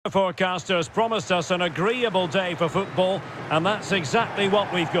The forecasters promised us an agreeable day for football, and that's exactly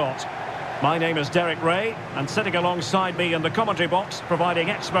what we've got. My name is Derek Ray, and sitting alongside me in the commentary box, providing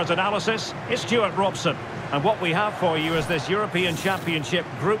expert analysis, is Stuart Robson. And what we have for you is this European Championship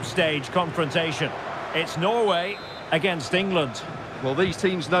group stage confrontation. It's Norway against England. Well, these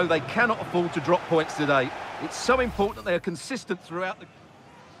teams know they cannot afford to drop points today. It's so important that they are consistent throughout the...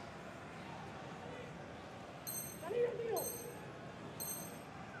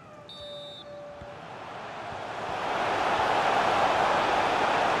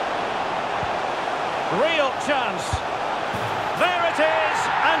 Real chance. There it is,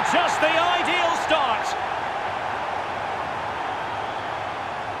 and just the ideal start.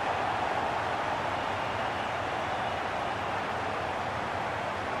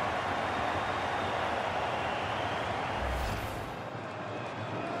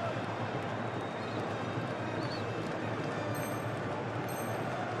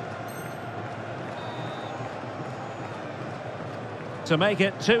 To make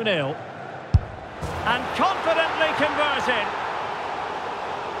it 2-0. And confidently converted.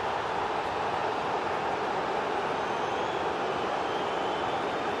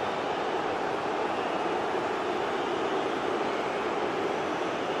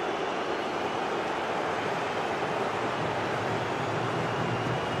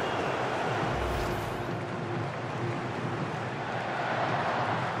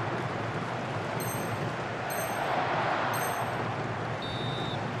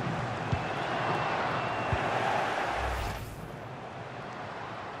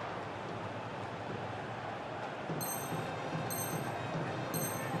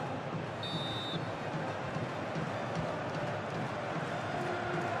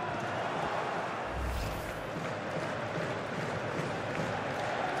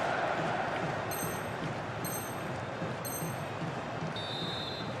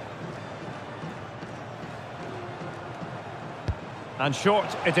 And short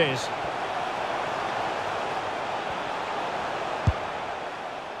it is.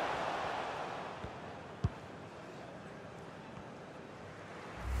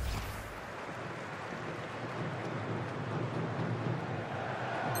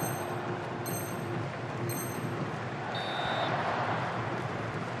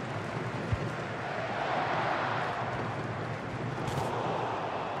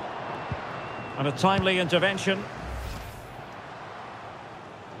 And a timely intervention.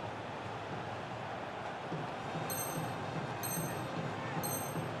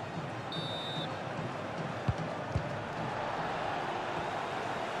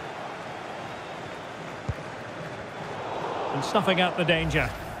 And snuffing out the danger.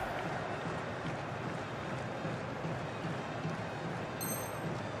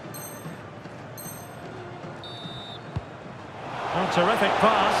 A terrific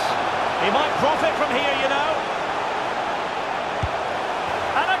pass. He might profit from here, you know.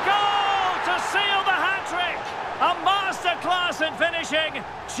 And a goal to seal the hat-trick. A masterclass in finishing.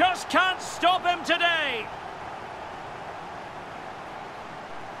 Just can't stop him today.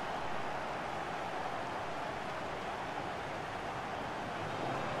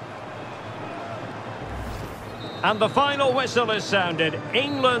 And the final whistle is sounded.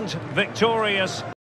 England victorious.